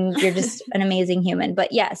 And you're just an amazing human.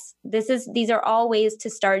 But yes, these are all ways to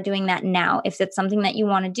start doing that now. If it's something that you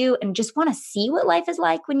want to do and just want to see what life is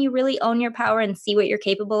like when you really own your power and see what you're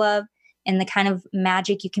capable of and the kind of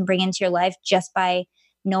magic you can bring into your life just by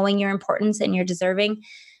knowing your importance and you're deserving,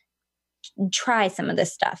 try some of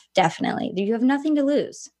this stuff. Definitely. You have nothing to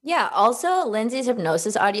lose. Yeah. Also, Lindsay's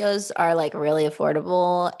hypnosis audios are like really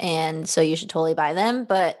affordable. And so you should totally buy them.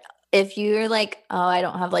 But if you're like, oh, I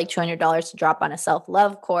don't have like $200 to drop on a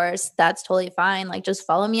self-love course, that's totally fine. Like just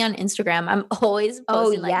follow me on Instagram. I'm always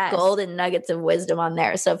posting like golden nuggets of wisdom on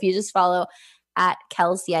there. So if you just follow at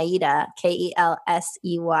Kelsey Aida,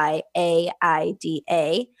 KelseyAida,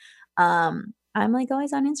 I'm like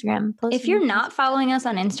always on Instagram. If you're not following us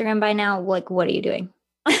on Instagram by now, like what are you doing?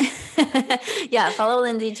 Yeah, follow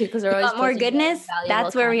Lindsay too because we're always more goodness.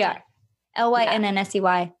 That's where we are.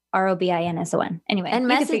 LYNNSEYROBINSON. Anyway, and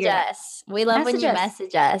message us. We love when you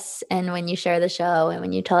message us and when you share the show and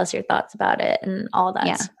when you tell us your thoughts about it and all that.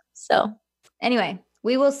 Yeah. So anyway,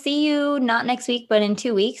 we will see you not next week, but in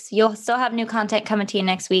 2 weeks. You'll still have new content coming to you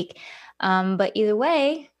next week. But either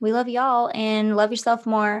way, we love y'all and love yourself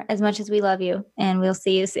more as much as we love you. And we'll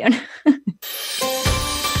see you soon.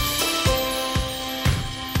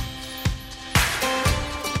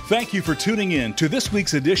 Thank you for tuning in to this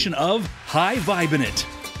week's edition of High Vibin' It.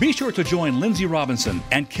 Be sure to join Lindsay Robinson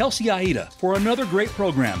and Kelsey Aida for another great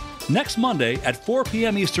program next Monday at 4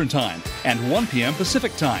 p.m. Eastern Time and 1 p.m.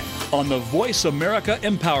 Pacific Time on the Voice America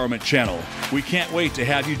Empowerment Channel. We can't wait to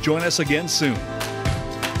have you join us again soon.